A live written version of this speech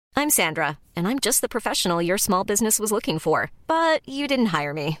I'm Sandra, and I'm just the professional your small business was looking for. But you didn't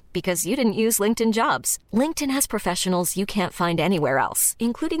hire me because you didn't use LinkedIn Jobs. LinkedIn has professionals you can't find anywhere else,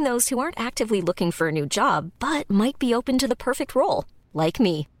 including those who aren't actively looking for a new job, but might be open to the perfect role, like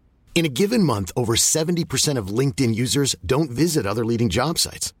me. In a given month, over 70% of LinkedIn users don't visit other leading job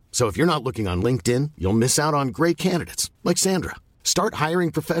sites. So if you're not looking on LinkedIn, you'll miss out on great candidates like Sandra. Start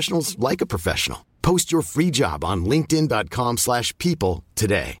hiring professionals like a professional. Post your free job on linkedin.com/people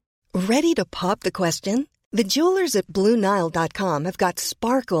today. Ready to pop the question? The jewelers at BlueNile.com have got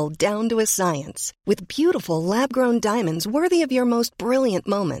sparkle down to a science with beautiful lab-grown diamonds worthy of your most brilliant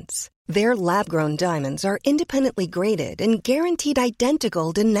moments. Their lab-grown diamonds are independently graded and guaranteed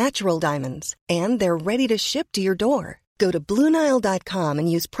identical to natural diamonds, and they're ready to ship to your door. Go to BlueNile.com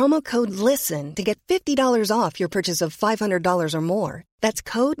and use promo code LISTEN to get $50 off your purchase of $500 or more. That's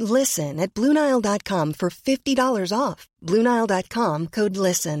code LISTEN at BlueNile.com for $50 off. BlueNile.com, code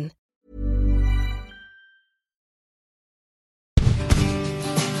LISTEN.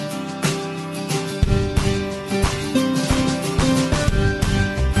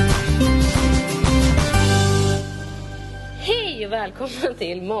 Hej och välkommen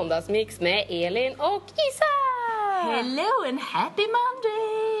till Måndagsmix med Elin och Isa! Hello and happy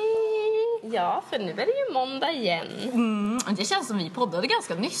Monday! Ja, för nu är det ju måndag igen. Det känns som vi poddade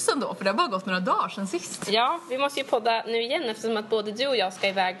ganska nyss ändå, för det har bara gått några dagar sedan sist. Ja, vi måste ju podda nu igen eftersom att både du och jag ska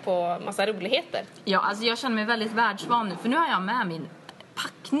iväg på massa roligheter. Ja, alltså jag känner mig väldigt världsvan nu, för nu har jag med min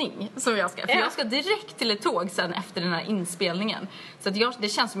packning som jag ska. För jag ska direkt till ett tåg sen efter den här inspelningen. Så att det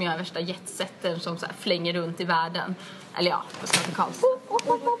känns som jag är värsta jetsettern som så här flänger runt i världen. Eller ja, jag ska till Karlstad.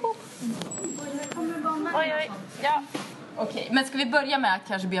 Oj, ja. Okej, men ska vi börja med att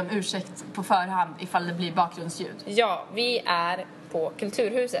kanske be om ursäkt på förhand ifall det blir bakgrundsljud? Ja, vi är på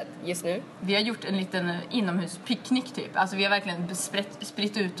Kulturhuset just nu. Vi har gjort en liten inomhuspicknick typ. Alltså vi har verkligen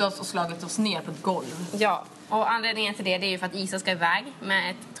spritt ut oss och slagit oss ner på ett golv. Ja, och anledningen till det är ju för att Isa ska iväg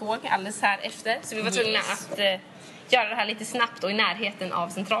med ett tåg alldeles här efter. Så vi var tvungna att göra det här lite snabbt och i närheten av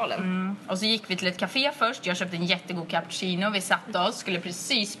centralen. Och så gick vi till ett café först. Jag köpte en jättegod cappuccino. Vi satte oss, skulle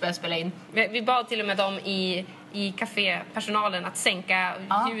precis börja spela in. Vi bad till och med dem i kafépersonalen att sänka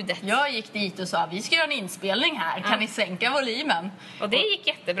ljudet. Jag gick dit och sa, vi ska göra en inspelning här. Kan ni sänka volymen? Och det gick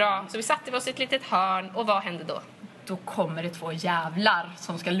jättebra. Så vi satte oss i ett litet hörn. Och vad hände då? Då kommer det två jävlar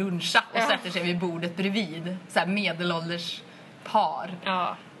som ska luncha och sätter sig vid bordet bredvid. Så här medelålders par.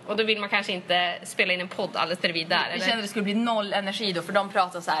 Ja. Och då vill man kanske inte spela in en podd alldeles bredvid där, eller? Vi kände att det skulle bli noll energi då, för de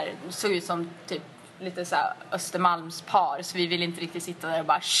pratar så här, såg ut som typ lite så här Östermalms par, så vi vill inte riktigt sitta där och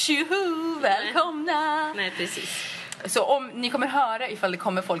bara tjoho, välkomna. Nej, precis. Så om ni kommer höra ifall det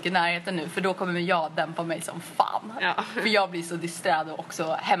kommer folk i närheten nu, för då kommer jag dämpa mig som fan. Ja. För jag blir så distrad och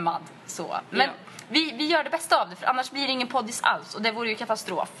också hämmad. Så. Men vi gör det bästa av det, för annars blir det ingen poddis alls, och det vore ju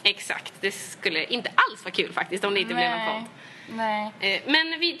katastrof. Exakt, det skulle inte alls vara kul faktiskt om det inte blev en podd. Nej.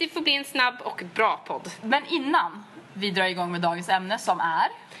 Men det får bli en snabb och bra podd. Men innan vi drar igång med dagens ämne som är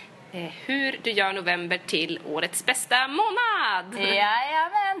hur du gör november till årets bästa månad.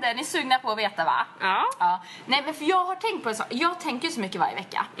 Jajamän, den är sugna på att veta, va? Ja. Nej, men för jag har tänkt på en sak. Jag tänker så mycket varje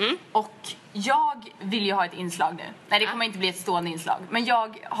vecka. Och jag vill ju ha ett inslag nu. Nej, det kommer inte bli ett stående inslag. Men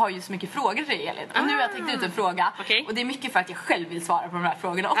jag har ju så mycket frågor till dig, Elin. Och nu har jag tänkt ut en fråga. Okay. Och det är mycket för att jag själv vill svara på de här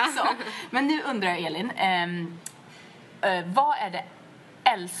frågorna också. Men nu undrar jag, Elin, vad är det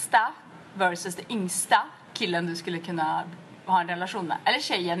äldsta versus det yngsta killen du skulle kunna ha en relation med? Eller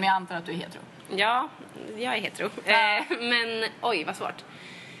tjejen, men jag antar att du är hetero. Ja, jag är hetero. Men oj, vad svårt.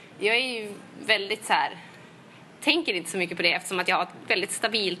 Jag är ju väldigt så här, tänker inte så mycket på det eftersom att jag har ett väldigt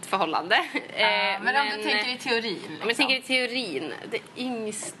stabilt förhållande. Men om du tänker i teorin liksom. Om jag tänker i teorin, det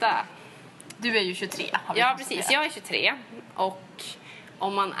yngsta. Du är ju 23. Ja, precis. Jag är 23. Och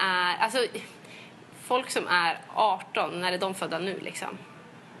om man är, alltså folk som är 18, när är de födda nu liksom?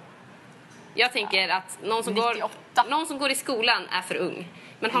 Jag tänker att någon som går i skolan är för ung.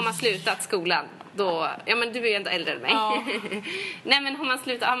 Men har man slutat skolan, då... Ja, men du är ju ändå äldre än mig. Ja. Nej, men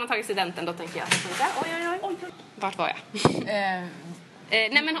har man tagit studenten, då tänker jag... Oj. Vart var jag?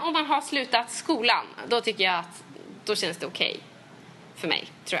 Nej, men om man har slutat skolan, då tycker jag att... Då känns det okej. För mig,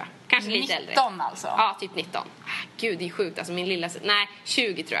 tror jag. Kanske lite 19 äldre. 19 alltså? Ja, typ 19. Gud, det är sjukt. Alltså min lilla... Nej,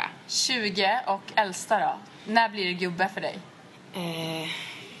 20 tror jag. 20 och äldsta då? När blir det gubbe för dig?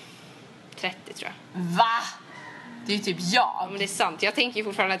 30 tror jag. Va? Det är ju typ jag. Ja, men det är sant. Jag tänker ju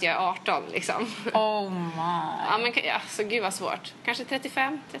fortfarande att jag är 18 liksom. Oh my. Ja, men så gud vad svårt. Kanske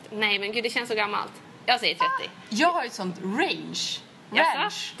 35? 30? Nej, men gud, det känns så gammalt. Jag säger 30. Jag har ett sånt range.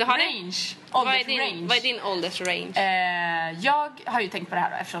 Du har range. Vad är din åldersrange? Jag har ju tänkt på det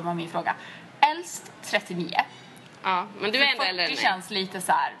här då, eftersom det var min fråga. Äldst 39. Ja, men du är ändå äldre än 40 mig. känns lite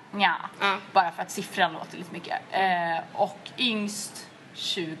så här, ja. Bara för att siffran låter lite mycket. Och yngst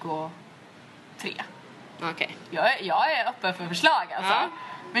 23. Okej. Jag är öppen för förslag alltså. Ja.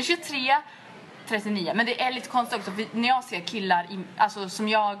 Men 23, 39. Men det är lite konstigt också, för när jag ser killar alltså, som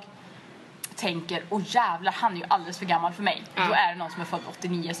jag tänker, jävlar, han är ju alldeles för gammal för mig. Då är det någon som är född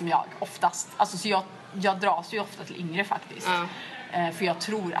 89 som jag oftast. Alltså, så jag dras ju ofta till yngre faktiskt. För jag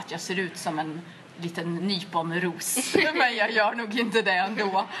tror att jag ser ut som en liten nyponros. Men jag gör nog inte det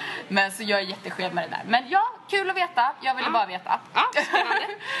ändå. Men så jag är jätteskev med det där. Men ja, kul att veta. Jag ville bara veta. Ja, spännande.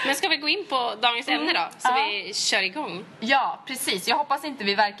 Men ska vi gå in på dagens ämne då? Så vi kör igång. Ja, precis. Jag hoppas inte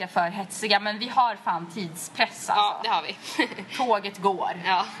vi verkar för hetsiga, men vi har fan tidspress alltså. Ja, det har vi. Tåget går.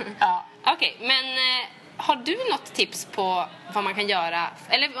 Ja. Ja. Okej, men har du något tips på vad man kan göra?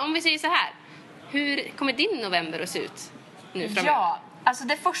 Eller om vi säger så här. Hur kommer din november att se ut nu framöver? Ja, alltså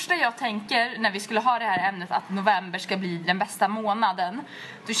det första jag tänker när vi skulle ha det här ämnet, att november ska bli den bästa månaden,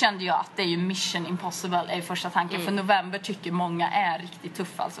 då kände jag att det är ju mission impossible är första tanken. För november tycker många är riktigt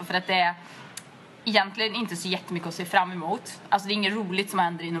tuff alltså, för att det är egentligen inte så jättemycket att se fram emot. Alltså det är inget roligt som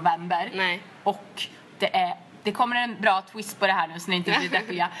händer i november. Nej. Och det kommer en bra twist på det här nu så ni inte blir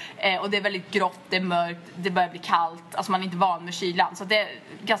deppiga. Och det är väldigt grått, det är mörkt, det börjar bli kallt. Alltså man är inte van med kylan, så det är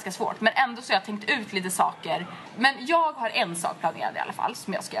ganska svårt. Men ändå så har jag tänkt ut lite saker. Men jag har en sak planerad i alla fall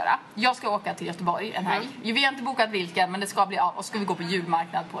som jag ska göra. Jag ska åka till Göteborg en helg. Vi har inte bokat vilken, men det ska bli av. Och ska vi gå på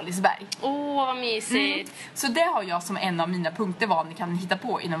julmarknad på Liseberg. Vad mysigt. Så det har jag som en av mina punkter, vad ni kan hitta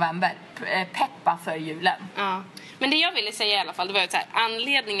på i november. Peppa för julen. Ja. Men det jag ville säga i alla fall, det var ju så här,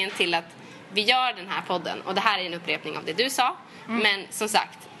 anledningen till att vi gör den här podden, och det här är en upprepning av det du sa, men som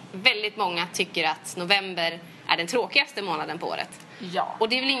sagt, väldigt många tycker att november är den tråkigaste månaden på året. Ja. Och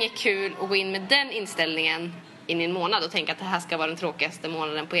det är väl inget kul att gå in med den inställningen in i en månad och tänka att det här ska vara den tråkigaste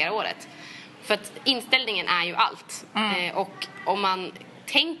månaden på hela året. För att inställningen är ju allt. Och om man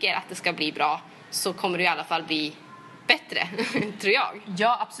tänker att det ska bli bra, så kommer det i alla fall bli bättre, tror jag.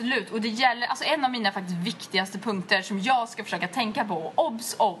 Ja, absolut. Och det gäller, alltså en av mina faktiskt viktigaste punkter som jag ska försöka tänka på.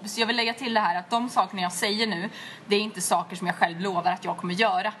 Obs. Jag vill lägga till det här att de sakerna jag säger nu, det är inte saker som jag själv lovar att jag kommer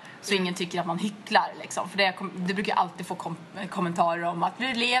göra. Så ingen tycker att man hycklar liksom. För det brukar alltid få kommentarer om att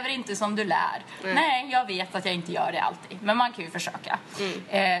du lever inte som du lär. Nej, jag vet att jag inte gör det alltid. Men man kan ju försöka.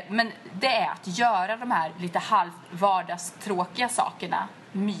 Men det är att göra de här lite halvvardagstråkiga sakerna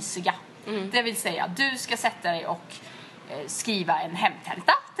mysiga. Det vill säga, du ska sätta dig och skriva en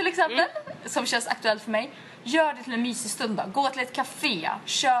hemtenta till exempel, som känns aktuellt för mig. Gör det till en mysig stund då. Gå till ett café,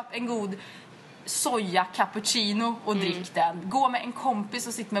 köp en god soja cappuccino och drick den. Gå med en kompis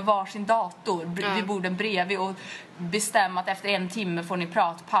och sitt med varsin dator vid borden bredvid och bestäm att efter 1 timme får ni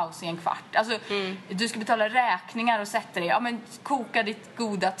paus i 1 kvart. Alltså, du ska betala räkningar och sätta dig. Ja, men koka ditt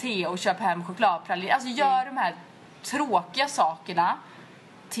goda te och köp hem chokladpraliner. Alltså gör de här tråkiga sakerna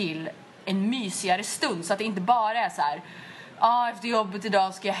till en mysigare stund, så att det inte bara är så här: efter jobbet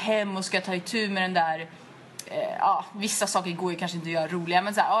idag ska jag hem och ska ta itu med den där vissa saker går ju kanske inte att göra roliga,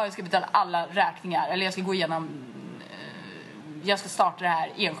 men så här, jag ska betala alla räkningar, eller jag ska gå igenom jag ska starta det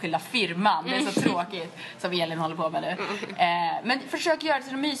här enskilda firman. Det är så tråkigt som Elin håller på med nu. Men försök göra det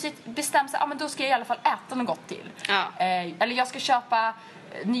till något mysigt. Bestäm sig, men då ska jag i alla fall äta något gott till. Eller jag ska köpa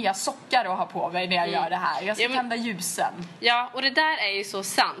nya sockar och ha på mig när jag gör det här. Jag ska tända ljusen. Ja, och det där är ju så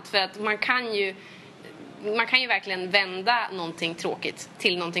sant. För att man kan ju verkligen vända någonting tråkigt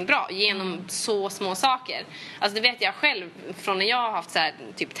till någonting bra genom så små saker. Alltså det vet jag själv från när jag har haft så här,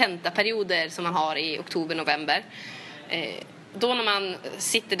 typ tentaperioder som man har i oktober, november. Då när man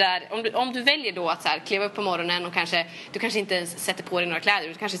sitter där, om du väljer då att så här, kliva upp på morgonen och du kanske inte ens sätter på dig några kläder,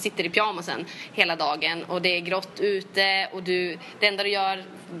 du kanske sitter i pyjamasen hela dagen och det är grått ute och det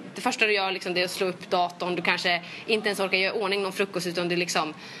första du gör liksom, det är att slå upp datorn. Du kanske inte ens orkar göra ordning någon frukost, utan du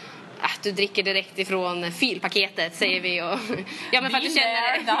liksom du dricker direkt ifrån filpaketet, säger vi. Och, ja, men för att du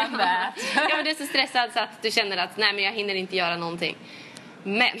känner du är så stressad så att du känner att nej, men jag hinner inte göra någonting.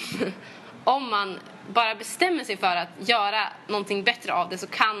 Men om man bara bestämmer sig för att göra någonting bättre av det, så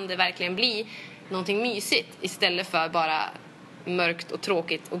kan det verkligen bli någonting mysigt istället för bara mörkt och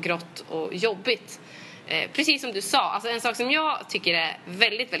tråkigt och grått och jobbigt. Precis som du sa, alltså en sak som jag tycker är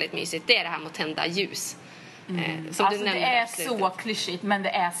väldigt, väldigt mysigt, det är det här med att tända ljus. Som alltså det är så klyschigt, men det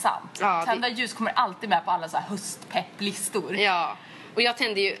är sant. Ja, tända ljus kommer alltid med på alla så här höstpepplistor. Ja, och jag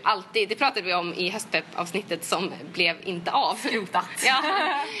tänder ju alltid, det pratade vi om i höstpepp-avsnittet som blev inte av. Skrotat. Ja.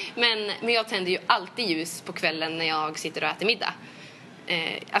 Men jag tänder ju alltid ljus på kvällen när jag sitter och äter middag.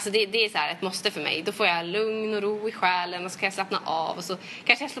 Alltså det är så här ett måste för mig. Då får jag lugn och ro i själen och så kan jag slappna av. Och så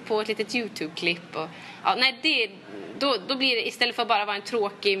kanske jag slår på ett litet YouTube-klipp. Och, då blir det, istället för att bara vara en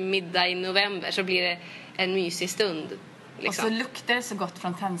tråkig middag i november, så blir det en mysig stund. Liksom. Och så luktar det så gott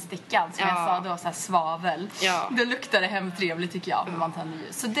från tändstickan. Som jag sa då, så här svavel. Ja. Det luktar det hemtrevligt tycker jag när man tänder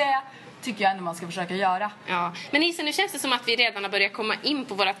ljus. Så det tycker jag ändå man ska försöka göra. Ja. Men Isa, nu känns det som att vi redan har börjat komma in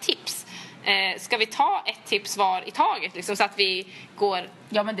på våra tips. Ska vi ta ett tips var i taget liksom, så att vi går...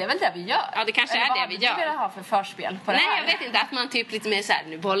 Ja, men det är väl det vi gör. Ja, det kanske är det vi gör. Vad vill du ha för förspel på det här? Nej, jag vet inte. Att man typ lite mer så här,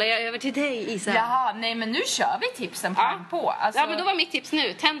 nu bollar jag över till dig, Isa. Jaha, nej men nu kör vi tipsen på. Alltså, ja, men då var mitt tips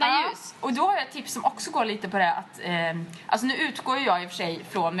nu. Tända ljus. Och då har jag ett tips som också går lite på det att... alltså nu utgår jag i och för sig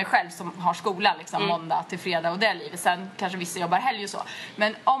från mig själv som har skola liksom, måndag till fredag och det livet. Sen kanske vissa jobbar helg och så.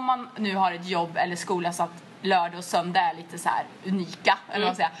 Men om man nu har ett jobb eller skola så att lördag och söndag är lite så här unika eller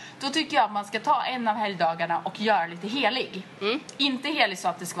vad säga. Då tycker jag att man ska ta en av helgdagarna och göra lite helig. Inte helig så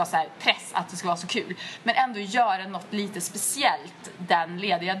att det ska vara så här press, att det ska vara så kul, men ändå göra något lite speciellt den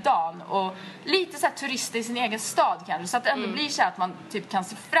lediga dagen och lite så här turista i sin egen stad kanske, så att det ändå blir så här att man typ kan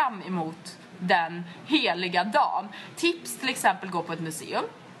se fram emot den heliga dagen. Tips till exempel, gå på ett museum.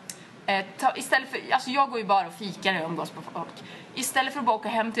 Istället för, alltså jag går ju bara och fikar och umgås på folk. Istället för att bara åka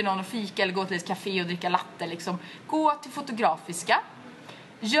hem till någon och fika eller gå till ett café och dricka latte liksom, gå till Fotografiska.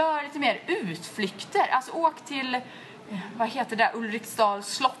 Gör lite mer utflykter. Alltså åk till, vad heter det där, Ulriksdals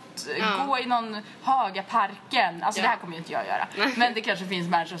slott. Gå i någon Hagaparken. Alltså det här kommer ju inte jag göra. Men det kanske finns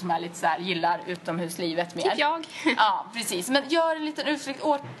människor som är lite så här, gillar utomhuslivet mer. Typ jag. Ja, precis. Men gör en liten utflykt.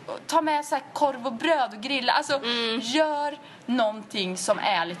 Ta med så här korv och bröd och grilla. Alltså gör någonting som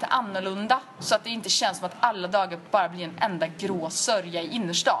är lite annorlunda. Så att det inte känns som att alla dagar bara blir en enda grå sörja i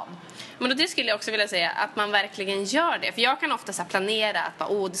innerstan. Men då det skulle jag också vilja säga att man verkligen gör det. För jag kan ofta så här planera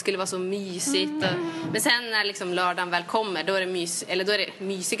att det skulle vara så mysigt. Men sen när liksom lördagen väl kommer, då är det då är det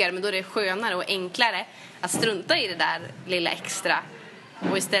mysigare, men då är det skönare och enklare att strunta i det där lilla extra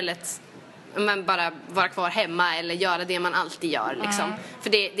och istället bara vara kvar hemma eller göra det man alltid gör liksom. För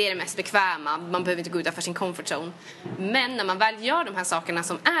det är det mest bekväma. Man behöver inte gå utanför sin comfort zone. Men när man väl gör de här sakerna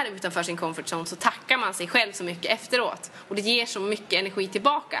som är utanför sin comfort zone, så tackar man sig själv så mycket efteråt. Och det ger så mycket energi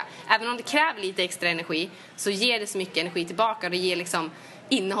tillbaka. Även om det kräver lite extra energi, så ger det så mycket energi tillbaka. Och det ger liksom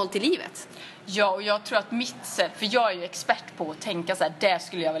innehåll till livet. Ja, och jag tror att mitt sätt, för jag är ju expert på att tänka så här, det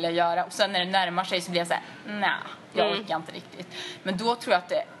skulle jag vilja göra. Och sen när det närmar sig så blir jag så här, nej, jag orkar inte riktigt. Men då tror jag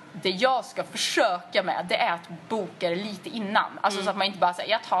att det jag ska försöka med, det är att boka det lite innan. Alltså så att man inte bara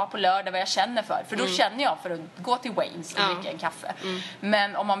säger, jag tar på lördag vad jag känner för. För då känner jag för att gå till Waynes och dricka en kaffe.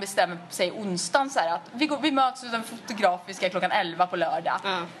 Men om man bestämmer sig onsdagen så här att vi möts ut den Fotografiska klockan 11 på lördag.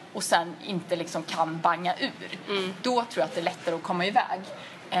 Och sen inte liksom kan banga ur. Då tror jag att det är lättare att komma iväg.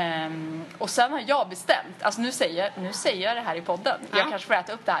 Och sen har jag bestämt, alltså nu säger jag det här i podden, jag kanske får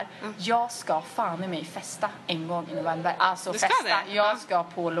äta upp det här. Jag ska fan i mig festa en gång i november. Alltså festa, jag ska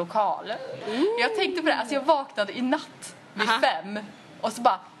på lokal. Jag tänkte på det, alltså jag vaknade i natt vid 5 och så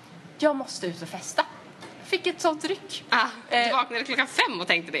bara, jag måste ut och festa. Fick ett sånt ryck. Du vaknade klockan 5 och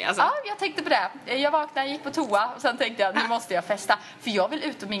tänkte det alltså. Ja, jag tänkte på det. Jag vaknade, gick på toa och sen tänkte jag, nu måste jag festa. För jag vill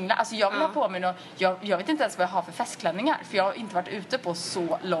ut och mingla. Alltså jag vill ha på mig jag vet inte ens vad jag har för festklänningar. För jag har inte varit ute på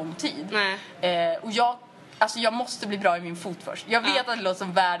så lång tid. Och jag måste bli bra i min fot först. Jag vet att det låter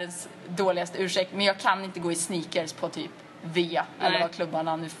som världens dåligaste ursäkt, men jag kan inte gå i sneakers på typ eller vad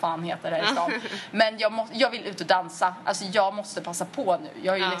klubbarna nu fan heter här i stan. Men jag vill ut och dansa. Alltså jag måste passa på nu.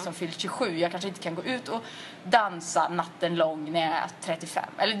 Jag har ju liksom fyllt 27. Jag kanske inte kan gå ut och dansa natten lång när jag är 35.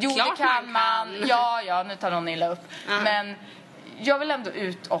 Eller jo, klart det kan man. Ja, nu tar någon illa upp. Men jag vill ändå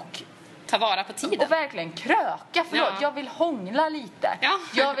ut och ta vara på tiden. Och verkligen kröka. Jag vill hångla lite.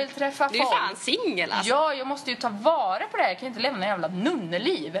 Jag vill träffa folk. Du är fan singel alltså. Ja, jag måste ju ta vara på det här. Jag kan inte lämna en jävla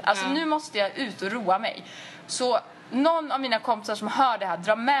nunneliv. Alltså nu måste jag ut och roa mig. Så någon av mina kompisar som hör det här,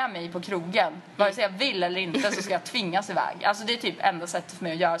 dra med mig på krogen. Vare sig jag vill eller inte så ska jag tvingas iväg. Alltså det är typ enda sättet för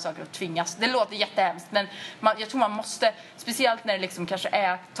mig att göra saker, att tvingas. Det låter jättehemskt, men jag tror man måste, speciellt när det liksom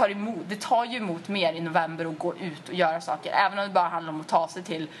kanske det tar ju emot mer i november att gå ut och göra saker. Även om det bara handlar om att ta sig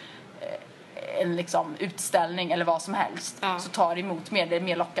till en liksom utställning eller vad som helst, så tar det emot mer. Det är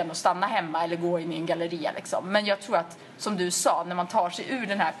mer lockande att stanna hemma eller gå in i en galleria liksom. Men jag tror att, som du sa, när man tar sig ur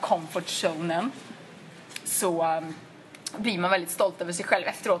den här comfort zonen, så blir man väldigt stolt över sig själv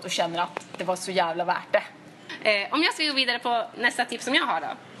efteråt och känner att det var så jävla värt det. Om jag ska gå vidare på nästa tips som jag har då.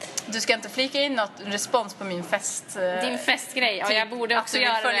 Du ska inte flika in något respons på min fest. Din festgrej. Ja, jag borde också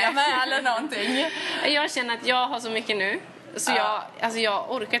göra det. Följa med eller någonting. Jag känner att jag har så mycket nu. Så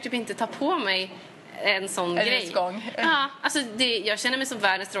jag orkar typ inte ta på mig en sån grej. Ja, alltså jag känner mig som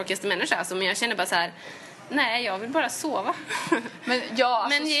världens tråkigaste människa. Alltså, men jag känner bara så här. Nej, jag vill bara sova. Men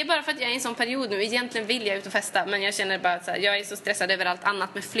det är bara för att jag är i en sån period nu. Egentligen vill jag ut och festa, men jag känner bara att jag är så stressad över allt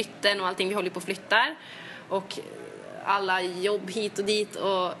annat med flytten och allting. Vi håller på och flyttar. Och alla jobb hit och dit.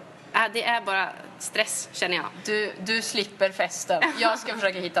 Och det är bara stress, känner jag. Du slipper festen. Jag ska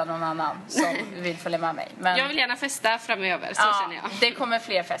försöka hitta någon annan som vill följa med mig. Men Jag vill gärna festa framöver, så känner jag. Det kommer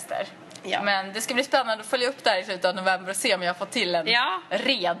fler fester. Ja. Men det ska bli spännande att följa upp där i slutet av november och se om jag har fått till en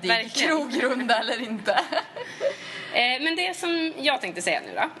redig verkligen. krogrunda eller inte. Men det som jag tänkte säga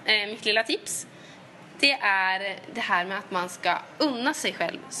nu då, mitt lilla tips, det är det här med att man ska unna sig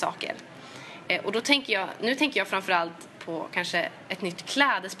själv saker. Och då tänker jag framförallt på kanske ett nytt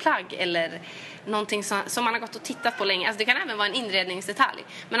klädesplagg eller någonting som man har gått och tittat på länge. Alltså det kan även vara en inredningsdetalj.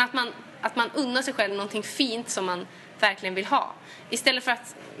 Men att man unnar sig själv någonting fint som man verkligen vill ha. Istället för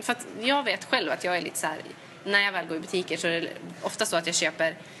att jag vet själv att jag är lite så här, när jag väl går i butiker så är det ofta så att jag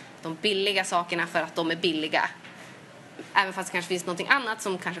köper de billiga sakerna för att de är billiga. Även fast det kanske finns någonting annat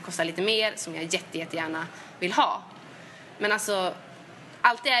som kanske kostar lite mer som jag jättegärna vill ha. Men alltså,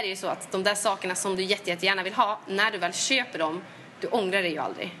 alltid är det ju så att de där sakerna som du jättegärna vill ha, när du väl köper dem, du ångrar dig ju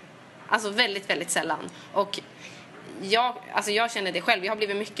aldrig. Alltså väldigt, väldigt sällan. Och jag känner det själv. Jag har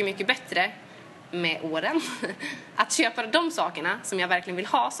blivit mycket, mycket bättre med åren att köpa de sakerna som jag verkligen vill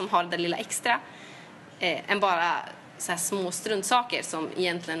ha, som har det lilla extra, än bara så här små struntsaker som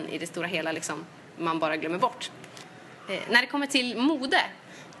egentligen i det stora hela liksom man bara glömmer bort. När det kommer till mode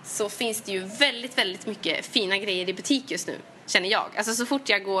så finns det ju väldigt, väldigt mycket fina grejer i butik just nu, känner jag. Alltså så fort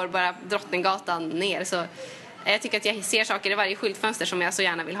jag går bara Drottninggatan ner så jag tycker att jag ser saker i varje skyltfönster som jag så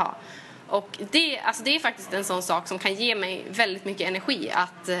gärna vill ha. Och det är faktiskt en sån sak som kan ge mig väldigt mycket energi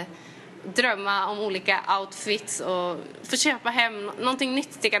att drömma om olika outfits och få köpa hem någonting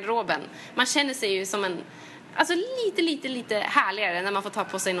nytt till garderoben. Man känner sig ju som lite härligare när man får ta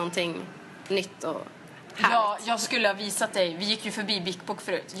på sig någonting nytt och härligt. Ja, jag skulle ha visat dig. Vi gick ju förbi Big Book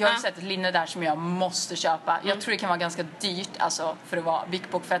förut. Jag har sett ett linne där som jag måste köpa. Jag tror det kan vara ganska dyrt alltså, för att vara Big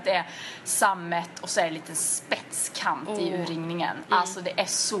Book. För att det är sammet och så är det en liten spetskant i urringningen. Alltså det är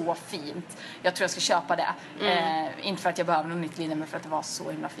så fint. Jag tror jag ska köpa det. Inte för att jag behöver något nytt linne, men för att det var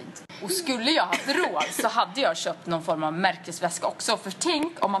så himla fint. Och skulle jag haft råd så hade jag köpt någon form av märkesväska också. För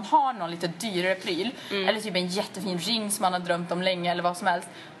tänk om man har någon lite dyrare pryl. Eller typ en jättefin ring som man har drömt om länge eller vad som helst.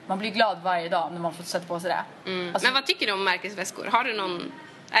 Man blir glad varje dag när man får sätta på sig det. Alltså, men vad tycker du om märkesväskor?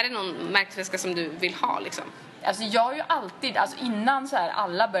 Är det någon märkesväska som du vill ha liksom? Alltså jag har ju alltid, alltså innan så här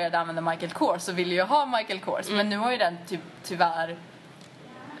alla började använda Michael Kors så ville jag ha Michael Kors. Men nu har ju den tyvärr,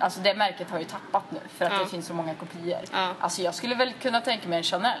 alltså det märket har ju tappat nu för att det finns så många kopior. Alltså jag skulle väl kunna tänka mig en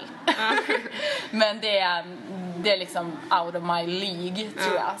Chanel. Men det är liksom out of my League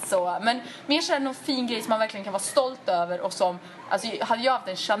tror jag. Så, men mer så är det någon fin grej som man verkligen kan vara stolt över och som, alltså hade jag haft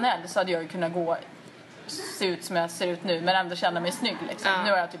en Chanel så hade jag ju kunnat gå se ut som jag ser ut nu men ändå känna mig snygg liksom.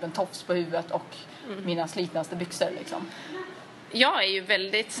 Nu har jag typ en tofs på huvudet och mina slitnaste byxor liksom. Jag är ju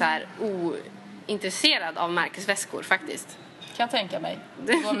väldigt så här ointresserad av märkesväskor faktiskt. Kan jag tänka mig.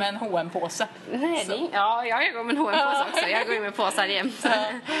 Du går med en H&M-påse. Ja, jag går med en H&M-påse också. Jag går ju med påsar jämt.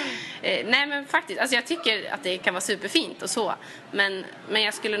 Nej, men faktiskt. Alltså jag tycker att det kan vara superfint och så. Men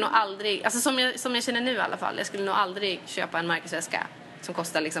jag skulle nog aldrig... Alltså som jag känner nu i alla fall. Jag skulle nog aldrig köpa en märkesväska som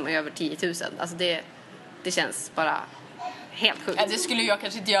kostar liksom över 10 000. Alltså det känns bara helt sjukt. Ja, det skulle jag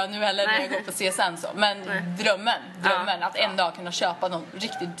kanske inte göra nu heller när jag går på CSN så. Men drömmen att en dag kunna köpa något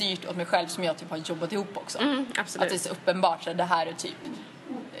riktigt dyrt åt mig själv som jag typ har jobbat ihop också. Absolut. Att det är så uppenbart att det här är typ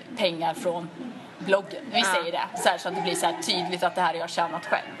pengar från bloggen. Vi säger det så att det blir så här tydligt att det här har jag tjänat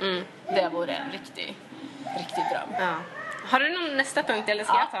själv. Det vore en riktig dröm. Ja. Har du någon nästa punkt eller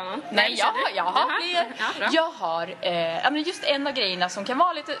ska jag ta någon? Nej, jag har fler. Jag har just en av grejerna som kan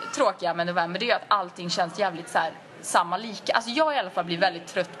vara lite tråkiga med november, det är att allting känns jävligt så här samma lika. Alltså jag i alla fall blir väldigt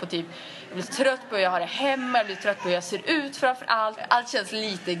trött på jag blir trött på hur jag har det hemma, jag blir trött på hur jag ser ut framför allt. Allt känns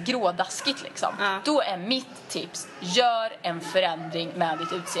lite grådaskigt liksom. Då är mitt tips, gör en förändring med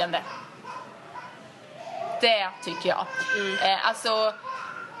ditt utseende. Det tycker jag. Alltså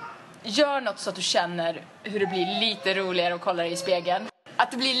gör något så att du känner hur det blir lite roligare att kolla dig i spegeln.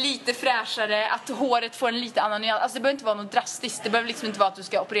 Att det blir lite fräschare, att håret får en lite annan nyans. Alltså det behöver inte vara något drastiskt. Det behöver liksom inte vara att du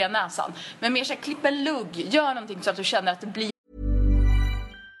ska operera näsan. Men mer så här, klipp en lugg. Gör någonting så att du känner att det blir...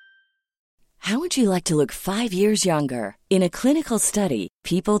 How would you like to look 5 years younger? In a clinical study,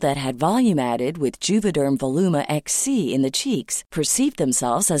 people that had volume added with Juvederm Voluma XC in the cheeks perceived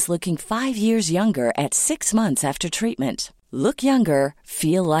themselves as looking 5 years younger at 6 months after treatment. Look younger,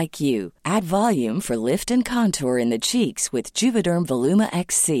 feel like you. Add volume for lift and contour in the cheeks with Juvederm Voluma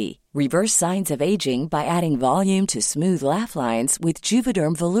XC. Reverse signs of aging by adding volume to smooth laugh lines with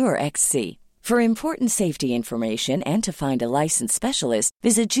Juvederm Volure XC. For important safety information and to find a licensed specialist,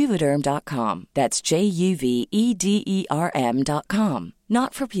 visit Juvederm.com. That's JUVEDERM.com.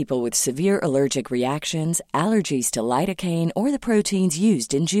 Not for people with severe allergic reactions, allergies to lidocaine, or the proteins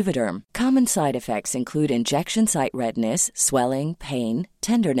used in Juvederm. Common side effects include injection site redness, swelling, pain,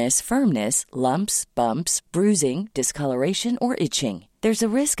 tenderness, firmness, lumps, bumps, bruising, discoloration, or itching. There's a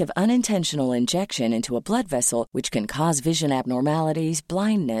risk of unintentional injection into a blood vessel, which can cause vision abnormalities,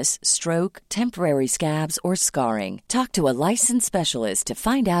 blindness, stroke, temporary scabs, or scarring. Talk to a licensed specialist to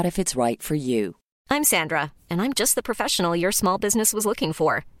find out if it's right for you. I'm Sandra, and I'm just the professional your small business was looking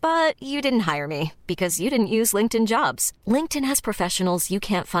for. But you didn't hire me because you didn't use LinkedIn Jobs. LinkedIn has professionals you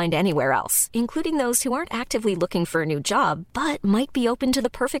can't find anywhere else, including those who aren't actively looking for a new job, but might be open to the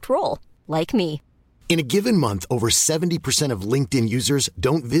perfect role, like me. In a given month, over 70% of LinkedIn users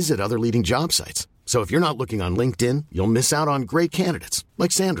don't visit other leading job sites. So if you're not looking on LinkedIn, you'll miss out on great candidates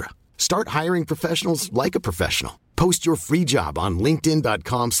like Sandra. Start hiring professionals like a professional. Post your free job on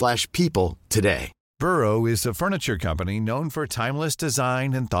linkedin.com/people today. Burrow is a furniture company known for timeless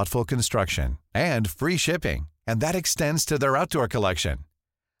design and thoughtful construction and free shipping, and that extends to their outdoor collection.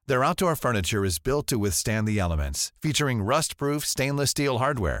 Their outdoor furniture is built to withstand the elements, featuring rust-proof stainless steel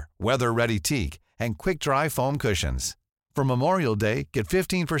hardware, weather-ready teak, and quick-dry foam cushions. For Memorial Day, get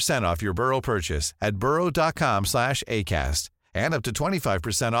 15% off your Burrow purchase at burrow.com/acast and up to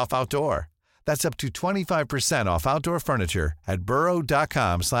 25% off outdoor. That's up to 25% off outdoor furniture at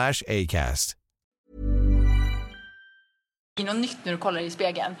burrow.com/acast. Något nytt när du kollar i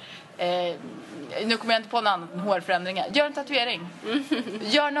spegeln. Nu kommer jag inte på något annat än hårförändringar. Gör en tatuering.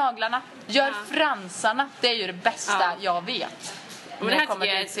 Gör naglarna. Gör fransarna. Det är ju det bästa jag vet. Men det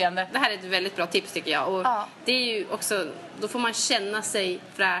här är ett väldigt bra tips tycker jag. Och det är ju också, då får man känna sig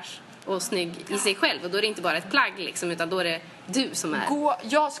fräsch och snygg i sig själv. Och då är det inte bara ett plagg liksom, utan då är det du som är.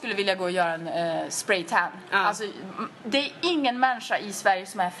 Jag skulle vilja gå och göra en spraytan. Alltså, det är ingen människa i Sverige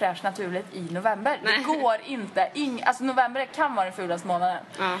som är fräsch naturligt i november. Nej. Det går inte. Alltså november kan vara den fulaste månaden.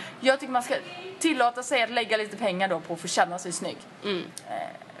 Jag tycker man ska tillåta sig att lägga lite pengar då på att få känna sig snygg.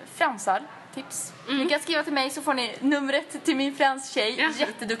 Fransar, tips. Ni kan skriva till mig så får ni numret till min franstjej.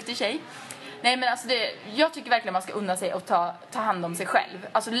 Jätteduktig tjej. Nej men alltså jag tycker verkligen man ska unna sig och ta hand om sig själv.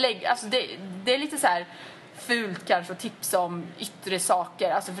 Alltså det är lite så här fult kanske att tipsa om yttre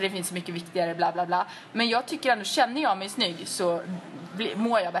saker, alltså för det finns så mycket viktigare bla bla bla. Men jag tycker ändå, känner jag mig snygg så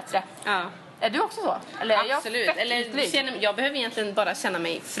mår jag bättre. Är du också så? Eller absolut. Jag behöver egentligen bara känna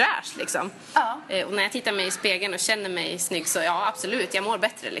mig fräsch liksom. Och när jag tittar mig i spegeln och känner mig snygg så absolut, jag mår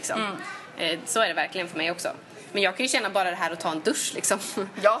bättre liksom. Så är det verkligen för mig också. Men jag kan ju känna bara det här att ta en dusch liksom.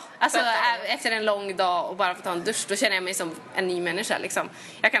 Alltså efter en lång dag och bara få ta en dusch, då känner jag mig som en ny människa liksom.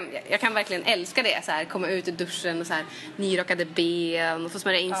 Jag kan verkligen älska det så här, komma ut ur duschen och så här nyrakade ben och få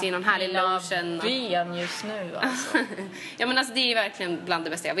smörja in sig i någon härlig lotion. Ben just nu alltså. Ja men alltså det är verkligen bland det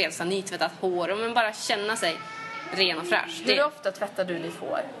bästa jag vet, så nytvättat hår och men bara känna sig ren och fräsch. Hur ofta tvättar du ditt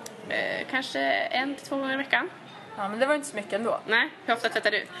hår? Kanske 1 till 2 gånger i veckan. Ja men det var inte så mycket ändå. Nej, hur ofta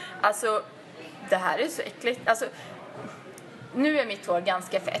tvättar du? Alltså det här är så äckligt. Alltså, nu är mitt hår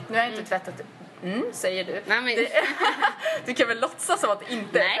ganska fett. Nu har jag inte tvättat säger du. Nej, men... Du kan väl låtsas som att det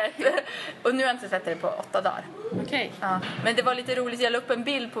inte är fett. Och nu har jag inte tvättat det på 8 dagar. Okej. Ja. Men det var lite roligt. Jag la upp en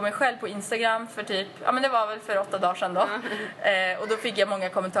bild på mig själv på Instagram för typ, men det var väl för 8 dagar sedan då. Och då fick jag många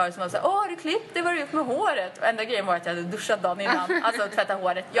kommentarer som var så här: har du klippt det? Vad har du gjort med håret? Och enda grejen var att jag hade duschat dagen innan. Alltså tvätta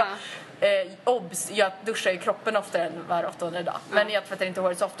håret. Jag duschar ju kroppen oftare än var 800 dag. Men jag tvättar inte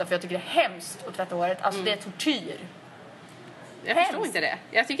håret så ofta för jag tycker det är hemskt att tvätta håret. Alltså det är tortyr. Jag förstår inte det.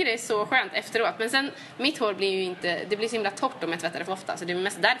 Jag tycker det är så skönt efteråt. Men sen, mitt hår blir ju inte, det blir så himla torrt om jag tvättar det för ofta. Så det är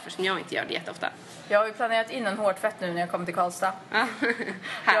mest därför som jag inte gör det jätteofta. Jag har ju planerat in en hårtvätt nu när jag kommer till Karlstad.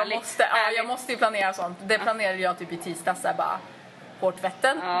 Jag måste ju planera sånt. Det planerade jag typ i tisdags där bara.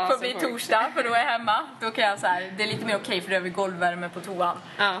 Hårtvätten får bli torsdag för då är jag hemma. Då kan jag så här, det är lite mer okej för det är vid golvvärme på toan.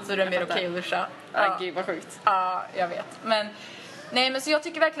 Så det är mer okej att duscha. Gud vad sjukt. Ja, jag vet. Men så jag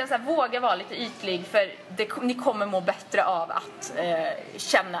tycker verkligen så här, våga vara lite ytlig för ni kommer må bättre av att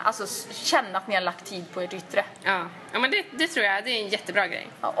känna att ni har lagt tid på ert yttre. Ja men det tror jag, det är en jättebra grej.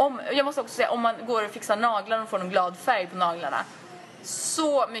 Jag måste också säga, om man går och fixar naglarna och får en glad färg på naglarna,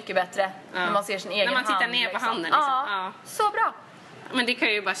 så mycket bättre när man ser sin egen hand. När man tittar ner på handen liksom. Så bra. Men det kan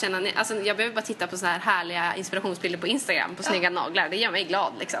jag ju bara känna, alltså jag behöver bara titta på så här härliga inspirationsbilder på Instagram på snygga naglar, det gör mig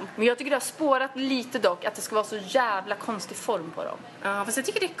glad liksom. Men jag tycker det har spårat lite dock att det ska vara så jävla konstig form på dem. Ja, fast jag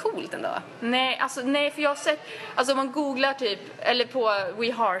tycker det är coolt ändå. Nej, för jag har sett, alltså om man googlar typ, eller på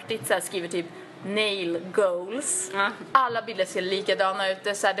We Heart It så här, skriver typ nail goals. Alla bilder ser likadana ut.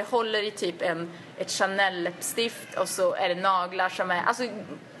 Det, så här, det håller i typ ett Chanel läppstift och så är det naglar som är, alltså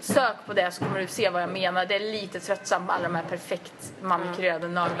sök på det så kommer du se vad jag menar. Det är lite tröttsamt med alla de här perfekt manikurerade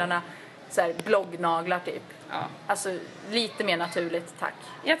naglarna. så här bloggnaglar typ. Ja. Alltså lite mer naturligt, tack.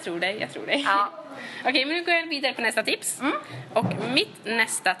 Jag tror det. Ja. Okej, men nu går jag vidare på nästa tips. Och mitt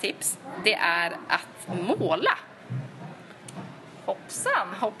nästa tips, det är att måla.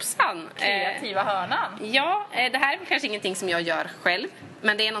 Hoppsan. Kreativa hörnan. Ja, det här är väl kanske ingenting som jag gör själv.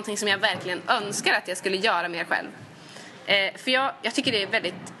 Men det är någonting som jag verkligen önskar att jag skulle göra mer själv. För jag tycker det är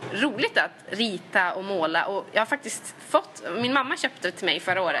väldigt roligt att rita och måla. Och jag har faktiskt min mamma köpte till mig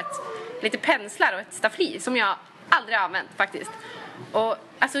förra året lite penslar och ett staffli som jag aldrig har använt faktiskt. Och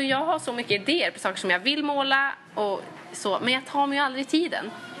alltså jag har så mycket idéer på saker som jag vill måla och så, men jag tar mig aldrig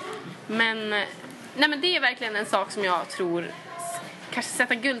tiden. Men det är verkligen en sak som jag tror kanske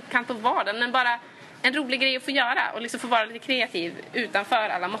sätta guldkant på vardagen, men bara en rolig grej att få göra och liksom få vara lite kreativ utanför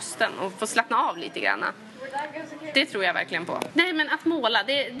alla måsten och få slappna av lite grann. Det tror jag verkligen på. Nej, men att måla,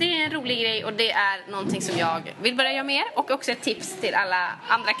 det är en rolig grej och det är någonting som jag vill börja göra mer. Och också ett tips till alla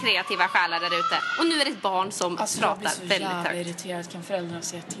andra kreativa själar där ute. Och nu är det ett barn som pratar väldigt högt. Jag blir så jävla irriterad. Kan föräldrarna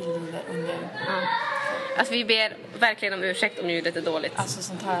säga till den där ungen? Ja. Alltså vi ber verkligen om ursäkt om ljudet är dåligt. Alltså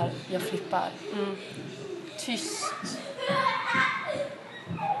sånt här, jag flippar. Tyst.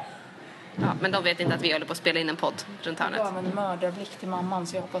 Ja, men de vet inte att vi håller på att spela in en podd runt hörnet. Jag gav en mördarblick till mamman,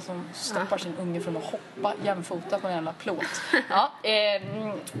 så jag hoppas hon stoppar sin unge från att hoppa jämfota på en jävla plåt. Ja,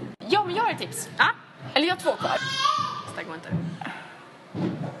 men jag har ett tips. Ja. Eller jag har 2 kvar. Det går inte.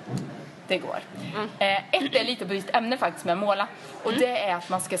 Det går. Ett är lite på ditt ämne faktiskt med att måla. Och det är att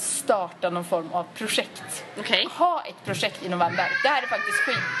man ska starta någon form av projekt. Okej. Ha ett projekt i november. Det här är faktiskt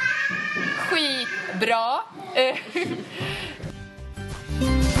skitbra.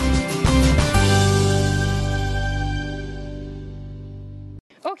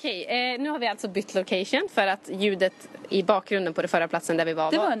 Okej, nu har vi alltså bytt location för att ljudet i bakgrunden på det förra platsen där vi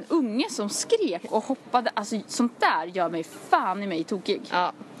var. Det var en unge som skrek och hoppade. Alltså sånt där gör mig fan i mig tokig.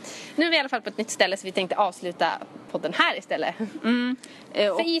 Ja. Nu är vi i alla fall på ett nytt ställe så vi tänkte avsluta podden här istället.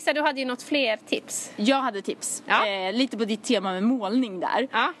 För Isa, du hade ju något fler tips. Jag hade tips. Ja. Lite på ditt tema med målning där.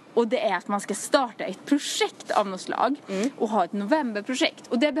 Ja. Och det är att man ska starta ett projekt av något slag. Och ha ett novemberprojekt.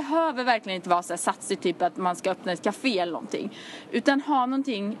 Och det behöver verkligen inte vara så här satsigt, typ att man ska öppna ett café eller någonting. Utan ha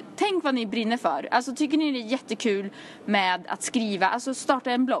någonting. Tänk vad ni brinner för. Alltså tycker ni det är jättekul med att skriva. Alltså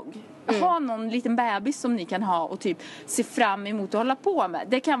starta en blogg. Ha någon liten bebis som ni kan ha och typ se fram emot att hålla på med.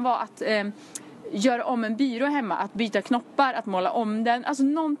 Det kan vara att göra om en byrå hemma. Att byta knoppar, att måla om den. Alltså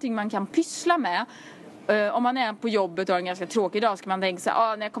någonting man kan pyssla med. Om man är på jobbet och har en ganska tråkig dag, ska man tänka så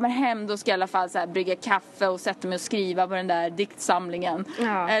här, när jag kommer hem då ska jag i alla fall så här, brygga kaffe och sätta mig och skriva på den där diktsamlingen.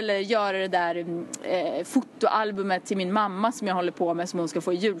 Ja. Eller göra det där fotoalbumet till min mamma som jag håller på med, som hon ska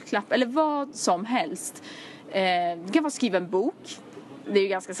få i julklapp. Eller vad som helst. Det kan vara skriva en bok. Det är ju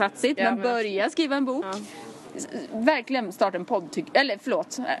ganska satsigt, men börja skriva en bok. Ja. Verkligen starta en podd.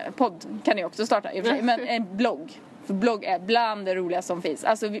 Podd kan ni också starta i och för sig, men en blogg. För blogg är bland det roliga som finns.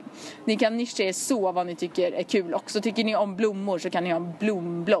 Alltså ni kan nischa er så vad ni tycker är kul också. Tycker ni om blommor så kan ni ha en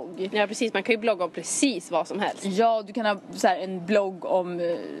blomblogg. Ja, precis. Man kan ju blogga om precis vad som helst. Ja, du kan ha så här, en blogg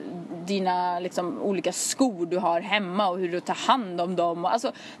om dina liksom, olika skor du har hemma och hur du tar hand om dem.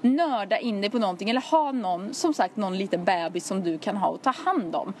 Alltså nörda in dig på någonting. Eller ha någon liten bebis som du kan ha och ta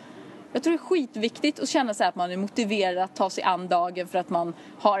hand om. Jag tror det är skitviktigt att känna sig att man är motiverad att ta sig an dagen för att man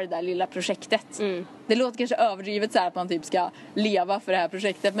har det där lilla projektet. Det låter kanske överdrivet så här att man typ ska leva för det här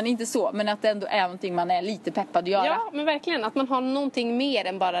projektet, men inte så. Men att det ändå är någonting man är lite peppad att göra. Ja, men verkligen. Att man har någonting mer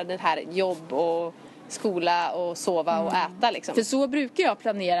än bara det här jobb och skola och sova och äta liksom. För så brukar jag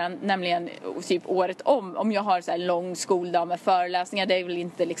planera, nämligen typ året om jag har så här lång skoldag med föreläsningar. Det är väl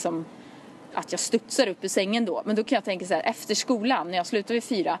inte liksom att jag studsar upp i sängen då. Men då kan jag tänka så här, efter skolan, när jag slutar vid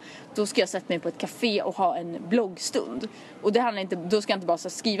 4, då ska jag sätta mig på ett café och ha en bloggstund. Och det handlar inte, då ska jag inte bara så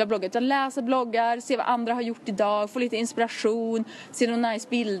skriva bloggar, utan läsa bloggar, se vad andra har gjort idag, få lite inspiration, se några nice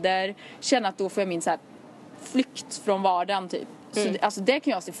bilder, känna att då får jag min så här flykt från vardagen typ. Så alltså det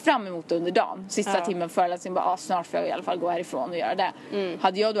kan jag se fram emot under dagen. Sista timmen föreläsning, bara snart får jag i alla fall gå härifrån och göra det.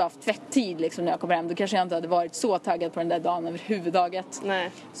 Hade jag då haft tvätttid liksom, när jag kommer hem, då kanske jag inte hade varit så taggad på den där dagen överhuvudtaget.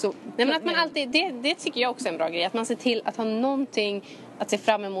 Nej, men att man alltid, det tycker jag också är en bra grej. Att man ser till att ha någonting att se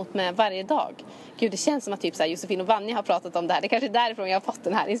fram emot med varje dag. Gud, det känns som att typ så här, Josefin och Vanja har pratat om det här. Det är kanske är därifrån jag har fått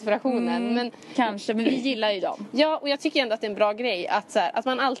den här inspirationen. Men kanske, men vi gillar ju dem. Ja, och jag tycker ändå att det är en bra grej att, så här, att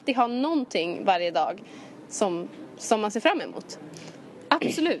man alltid har någonting varje dag som man ser fram emot.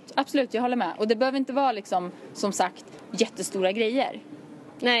 Absolut, jag håller med. Och det behöver inte vara liksom, som sagt, jättestora grejer.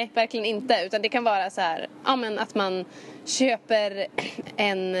 Nej, verkligen inte. Utan det kan vara så här, ja, men att man köper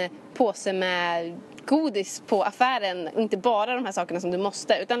en påse med godis på affären, inte bara de här sakerna som du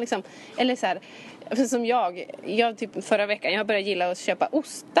måste, utan liksom, eller så här, som jag typ förra veckan, jag började gilla att köpa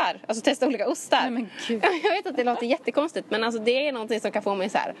ostar, alltså testa olika ostar. Nej, men gud. Jag vet att det låter jättekonstigt, men alltså det är någonting som kan få mig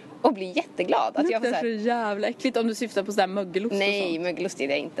så här att bli jätteglad. Att jag får Det är så jävla äckligt om du syftar på sådär mögelost. Nej, mögelost är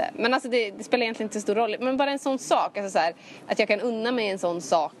det inte. Men alltså det spelar egentligen inte så stor roll. Men bara en sån sak, alltså så här, att jag kan unna mig en sån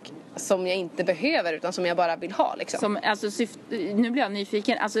sak som jag inte behöver utan som jag bara vill ha liksom. Som, alltså, nu blir jag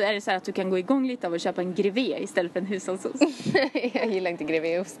nyfiken. Alltså är det så här att du kan gå igång lite av att köpa en grevé istället för en hushållsost? Jag gillar inte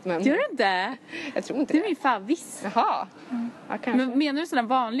grevéost, men... Gör du inte? Jag tror inte det. Det är min favvis. Jaha. Ja, kanske. Men menar du sådana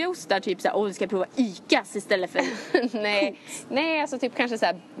vanliga ostar, typ såhär, du ska prova Icas istället för... Nej, alltså typ kanske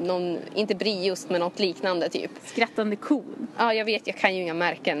såhär, inte brieost men något liknande typ. Skrattande kon. Ja, jag vet, jag kan ju inga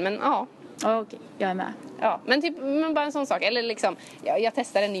märken, men ja. Okej, jag är med. Ja, men bara en sån sak. Eller liksom, jag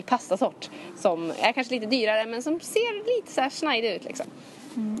testar en ny pastasort som är kanske lite dyrare men som ser lite så här snajdig ut liksom.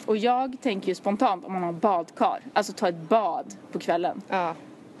 Och jag tänker ju spontant om man har badkar, alltså ta ett bad på kvällen. Ja.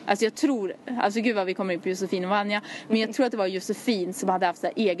 Alltså jag tror, alltså gud vad vi kommer in på Josefin och Vanja, men jag tror att det var Josefin som hade haft så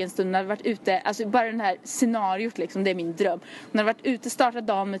här egen stund. Hon hade varit ute, alltså bara den här scenariot liksom, det är min dröm. Hon hade varit ute, startat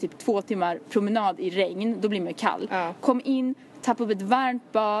dagen med typ 2 timmar promenad i regn, då blir man kall. Ja. Kom in, tappade upp ett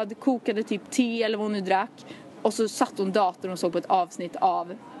varmt bad, kokade typ te eller vad hon nu drack. Och så satt hon datorn och såg på ett avsnitt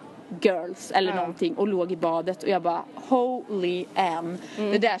av Girls eller någonting och låg i badet och jag bara holy am.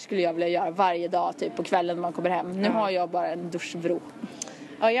 Det där skulle jag vilja göra varje dag typ på kvällen när man kommer hem. Nu har jag bara en duschvrå.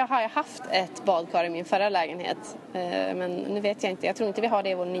 Ja, jag har haft ett badkar i min förra lägenhet. Men nu vet jag inte. Jag tror inte vi har det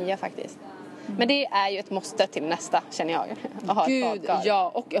i vår nya faktiskt. Men det är ju ett måste till nästa, känner jag. Att ha ett badkar.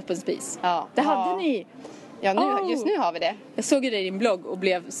 Ja, och öppen spis. Ja. Det hade ni. Ja, just nu har vi det. Jag såg ju det i din blogg och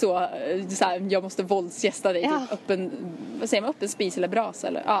blev så här, jag måste våldsgästa dig. Ja. Typ vad säger man, öppen spis eller bras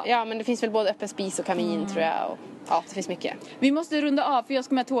eller? Ja, men det finns väl både öppen spis och kamin tror jag. Och, ja, det finns mycket. Vi måste runda av för jag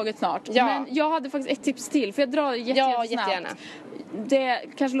ska med tåget snart. Ja. Men jag hade faktiskt ett tips till, för jag drar jättegärna. Det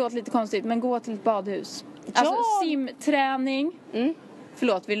kanske låter lite konstigt, men gå till ett badhus. Alltså simträning.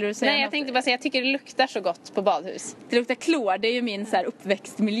 Förlåt, vill du säga Nej, jag något? tänkte bara säga, jag tycker det luktar så gott på badhus. Det luktar klor, det är ju min så här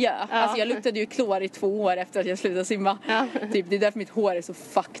uppväxtmiljö. Ja. Alltså jag luktade ju klor i 2 år efter att jag slutade simma. Ja. Typ, det är därför mitt hår är så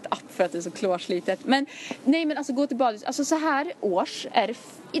fucked up, för att det är så klorslitet. Men nej, men alltså gå till badhus. Alltså så här års är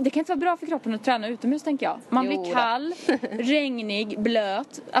det kan inte vara bra för kroppen att träna utomhus, tänker jag. Man blir kall, regnig,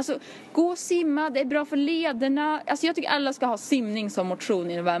 blöt. Alltså gå och simma, det är bra för lederna. Alltså jag tycker alla ska ha simning som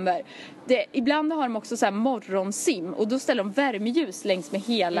motion i november. Ibland har de också så här morgonsim och då ställer de värmeljus längs med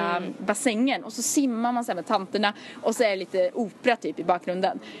hela bassängen och så simmar man så här med tanterna och så är det lite opera typ i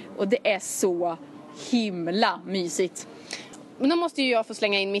bakgrunden. Och det är så himla mysigt. Men då måste ju jag få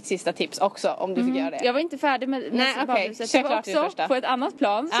slänga in mitt sista tips också, om du fick göra det. Jag var inte färdig med badhuset. Kör klart det också första. på ett annat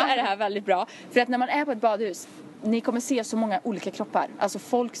plan så är det här väldigt bra. För att när man är på ett badhus, ni kommer se så många olika kroppar. Alltså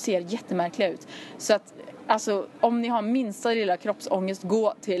folk ser jättemärkliga ut. Så att, alltså om ni har minsta lilla kroppsångest,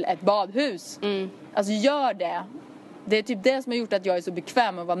 gå till ett badhus. Alltså gör det. Det är typ det som har gjort att jag är så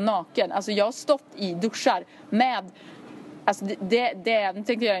bekväm med att vara naken. Alltså jag har stått i duschar med... Alltså nu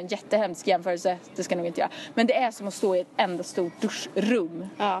tänkte jag göra en jättehemsk jämförelse. Det ska jag nog inte göra. Men det är som att stå i ett enda stort duschrum.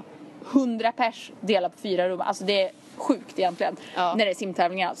 Ja. 100 pers delar på 4 rum. Alltså det är sjukt egentligen. Ja. När det är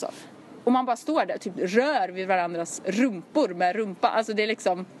simtävlingar alltså. Och man bara står där och typ rör vid varandras rumpor med rumpa. Alltså det är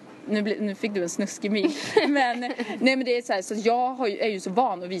liksom... Nu fick du en snuskig min. Men det är så här, så jag är ju så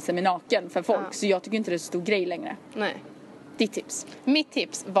van att visa mig naken för folk. Ja. Så jag tycker inte det är så stor grej längre. Nej. Ditt tips? Mitt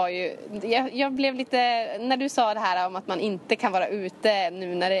tips var ju, jag blev lite, när du sa det här om att man inte kan vara ute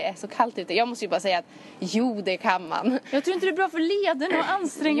nu när det är så kallt ute. Jag måste ju bara säga att jo, det kan man. Jag tror inte det är bra för leden att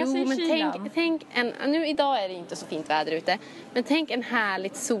anstränga sig i kylan. Tänk nu idag är det inte så fint väder ute. Men tänk en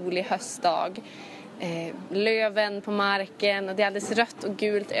härligt solig höstdag. Löven på marken och det är alldeles rött och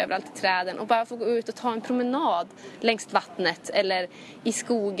gult överallt i träden och bara få gå ut och ta en promenad längs vattnet eller i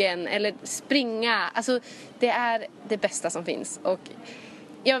skogen eller springa. Alltså det är det bästa som finns. Och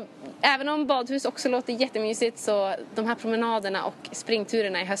även om badhus också låter jättemysigt, så de här promenaderna och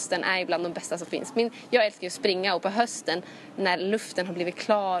springturerna i hösten är ibland de bästa som finns. Jag älskar ju att springa, och på hösten när luften har blivit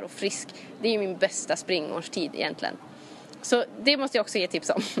klar och frisk, det är ju min bästa springårstid egentligen. Så det måste jag också ge tips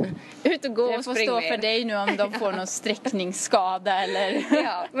om. Ut och gå och spring. Det får stå för dig nu om de får någon sträckningsskada eller...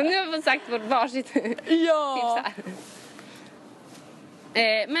 Ja, men nu har vi sagt vårt varsitt tips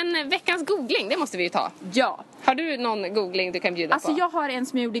här. Men veckans googling, det måste vi ju ta. Ja. Har du någon googling du kan bjuda på? Alltså jag har en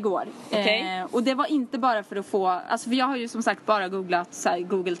som jag gjorde igår. Okay. Och det var inte bara för att få... Alltså för jag har ju som sagt bara googlat så här,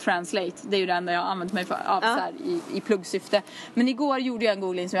 Google Translate. Det är ju det enda jag har använt mig av så här, i pluggsyfte. Men igår gjorde jag en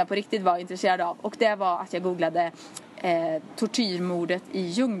googling som jag på riktigt var intresserad av. Och det var att jag googlade tortyrmordet i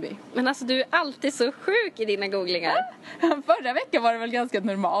Ljungby. Men alltså du är alltid så sjuk i dina googlingar. Förra veckan var det väl ganska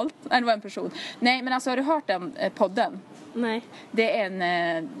normalt. Det var en person. Nej, men alltså har du hört den podden? Nej. Det är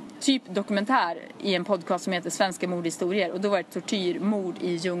en typ dokumentär i en podcast som heter Svenska mordhistorier. Och då var det ett tortyrmord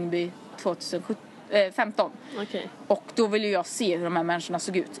i Ljungby 2015. Okej. Och då ville jag se hur de här människorna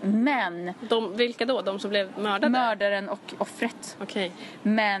såg ut. Men Vilka då? De som blev mördade? mördaren och offret. Okej.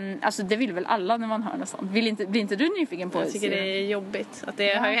 Men alltså det vill väl alla när man hör något sånt. Blir inte du nyfiken på det? Jag tycker det är jobbigt. Att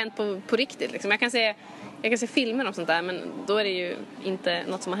det har ju hänt på riktigt. Liksom. Jag kan se filmer om sånt där, men då är det ju inte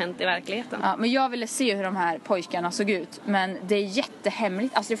något som har hänt i verkligheten. Ja, men jag ville se hur de här pojkarna såg ut. Men det är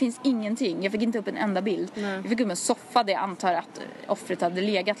jättehemligt. Alltså det finns ingenting. Jag fick inte upp en enda bild. Nej. Jag fick upp en soffa där jag antar att offret hade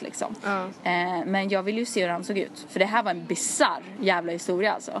legat liksom. Ja. Men jag ville ju se hur han såg ut. För det här var en bizarr jävla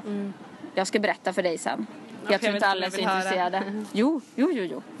historia alltså. Jag ska berätta för dig sen. Jag tror inte alla är så intresserade. Jo.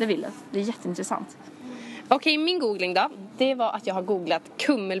 Det vill jag. Det är jätteintressant. Okej, min googling då. Det var att jag har googlat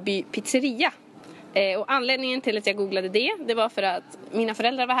Kummelby pizzeria. Och anledningen till att jag googlade det var för att mina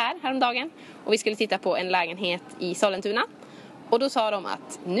föräldrar var här häromdagen. Och vi skulle titta på en lägenhet i Sollentuna. Och då sa de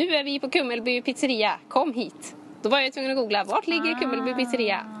att nu är vi på Kummelby pizzeria, kom hit. Då var jag tvungen att googla, vart ligger Kummelby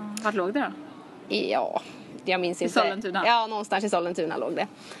pizzeria? Vart låg det då? Ja, jag minns inte. I Sollentuna? Ja, någonstans i Sollentuna låg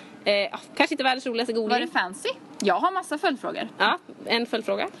det. Kanske inte världens roligaste googling. Var det fancy? Jag har massa följdfrågor. Ja, en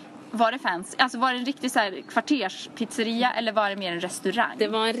följdfråga. Var det fancy? Alltså var det en riktig så här kvarterspizzeria eller var det mer en restaurang? Det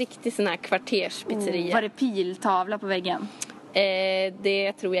var en riktig sån här kvarterspizzeria. Var det piltavla på väggen?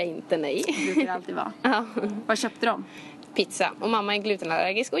 Det tror jag inte, nej. Det brukar det alltid vara. Ja. Vad köpte de? Pizza. Och mamma är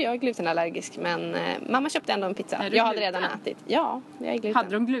glutenallergisk och jag är glutenallergisk. Men mamma köpte ändå en pizza. Är du Jag hade gluten? redan ätit. Ja, jag är gluten. Hade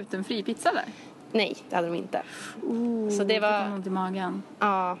de glutenfri pizza där? Nej, det hade de inte. Så det var... ont i magen.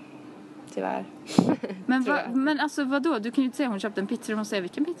 Ja, tyvärr. Men, tror jag. men alltså vadå? Du kan ju inte säga att hon köpte en pizza. Du måste säga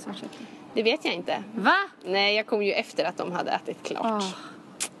vilken pizza hon köpte. Det vet jag inte. Va? Nej, jag kom ju efter att de hade ätit klart.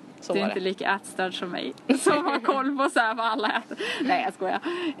 Så Du är var inte det. lika ätstörd som mig. Som har koll på så här vad alla äter. Nej, jag skojar.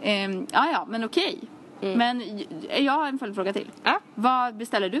 Ja, men okej. Men jag har en följdfråga till. Ja. Vad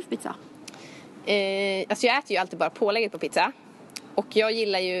beställer du för pizza? Alltså jag äter ju alltid bara pålägget på pizza. Och jag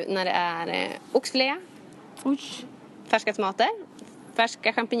gillar ju när det är oxfilé, Oj. färska tomater,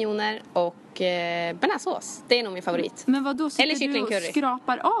 färska champinjoner och bearnaisesås. Det är nog min favorit. Men vad då sitter Eller du och kycklingcurry.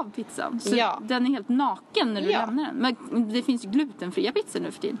 skrapar av pizzan? Så Ja. den är helt naken när du Ja. lämnar den. Men det finns ju glutenfria pizzor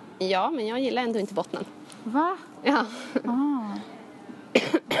nu för tiden. Ja, men jag gillar ändå inte bottnen. Va? Ja.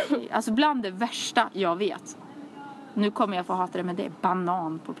 Alltså bland det värsta jag vet. Nu kommer jag få hata det, men det är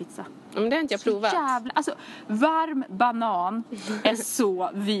banan på pizza. Men det har inte jag provat. Jävla, alltså varm banan är så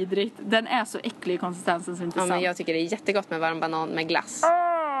vidrigt. Den är så äcklig i konsistensen som inte Ja, är men sant. jag tycker det är jättegott med varm banan med glass.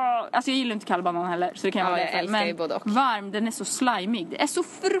 Alltså jag gillar inte kall banan heller, så det kan Ja, vara jag därför. älskar ju Men både och. varm, den är så slimig. Det är så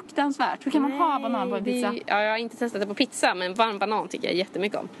fruktansvärt. Hur kan man ha banan på en pizza? Ja, jag har inte testat det på pizza, men varm banan tycker jag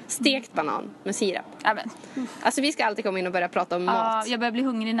jättemycket om. Stekt banan med sirap. Ja, men. Alltså vi ska alltid komma in och börja prata om Ja, mat. jag börjar bli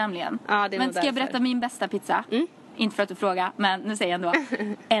hungrig nämligen. Ja, det är men nog ska jag därför. berätta min bästa pizza? Inte för att du frågar, men nu säger jag ändå.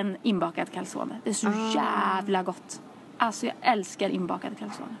 En inbakad calzone. Det är så jävla gott. Alltså jag älskar inbakade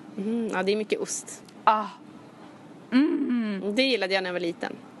calzone. Ja, det är mycket ost. Det gillade jag när jag var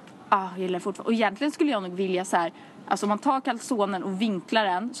liten. Jag gillar det fortfarande. Och egentligen skulle jag nog vilja så här. Alltså om man tar calzonen och vinklar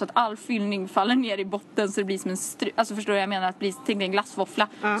den så att all fyllning faller ner i botten så det blir som en alltså förstår du jag menar att det blir tänk en glassvåffla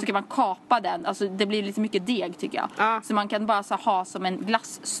så kan man kapa den. Alltså det blir lite mycket deg tycker jag. Så man kan bara så ha som en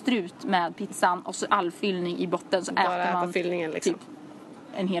glassstrut med pizzan och så all fyllning i botten så Bara äter man äta fyllningen liksom. typ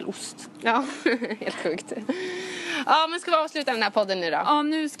en hel ost. Ja, helt sjukt. Ja, men ska vi avsluta den här podden nu då? Ja,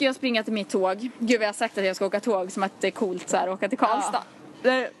 nu ska jag springa till mitt tåg. Gud, jag har sagt att jag ska åka tåg som att det är coolt så här åka till Karlstad.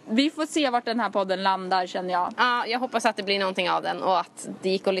 Vi får se vart den här podden landar känner jag. Ja, jag hoppas att det blir någonting av den och att det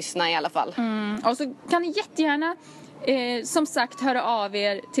gick att lyssna i alla fall. Och så kan ni jättegärna som sagt höra av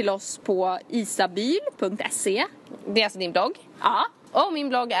er till oss på isabil.se. Det är alltså din blogg. Ja. Och min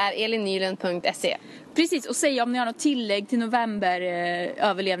blogg är elinnylen.se. Precis, och säga om ni har något tillägg till november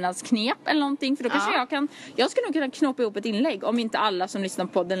överlevnadsknep eller någonting. För då kanske jag skulle nog kunna knåpa ihop ett inlägg om inte alla som lyssnar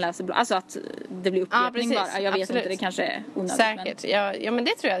på podden läser alltså att det blir upprepning bara. Jag vet inte, det kanske är onödigt. Säkert, ja men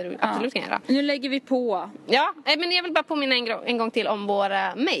det tror jag absolut kan göra. Nu lägger vi på. Ja, men jag vill bara påminna en gång till om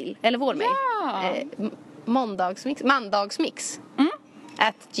våra mail, eller vår mail. Mandagsmix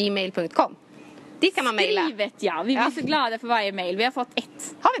 @gmail.com. Dit kan man mejla. Skrivet ja, vi blir så glada för varje mail. Vi har fått 1.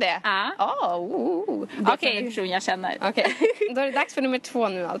 Har vi det? Ja. Det Okej. En person jag känner. Okej, då är det dags för nummer 2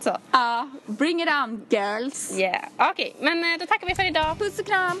 nu alltså. Ja, bring it on girls. Yeah, okej, men då tackar vi för idag. Puss och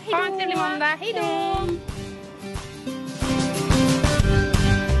kram, hejdå. Ha en trevlig måndag, hejdå.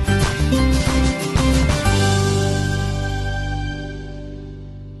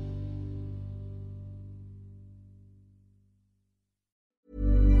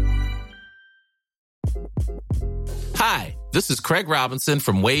 Hi, this is Craig Robinson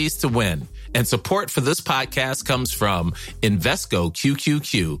from Ways to Win, and support for this podcast comes from Invesco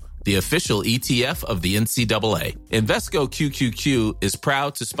QQQ, the official ETF of the NCAA. Invesco QQQ is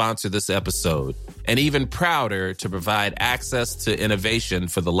proud to sponsor this episode, and even prouder to provide access to innovation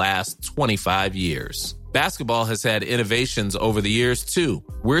for the last 25 years. Basketball has had innovations over the years, too.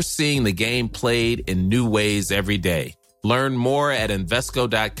 We're seeing the game played in new ways every day. Learn more at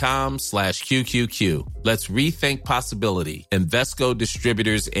Invesco.com/QQQ. Let's rethink possibility. Invesco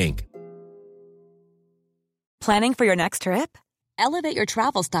Distributors, Inc. Planning for your next trip? Elevate your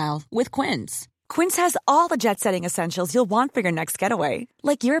travel style with Quince. Quince has all the jet-setting essentials you'll want for your next getaway,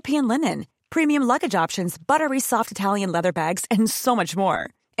 like European linen, premium luggage options, buttery soft Italian leather bags, and so much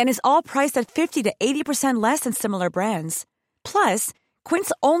more. And is all priced at 50 to 80% less than similar brands. Plus,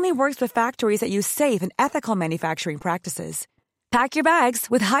 Quince only works with factories that use safe and ethical manufacturing practices. Pack your bags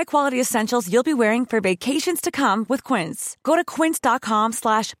with high-quality essentials you'll be wearing for vacations to come with Quince. Go to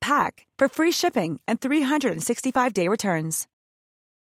quince.com/pack for free shipping and 365-day returns.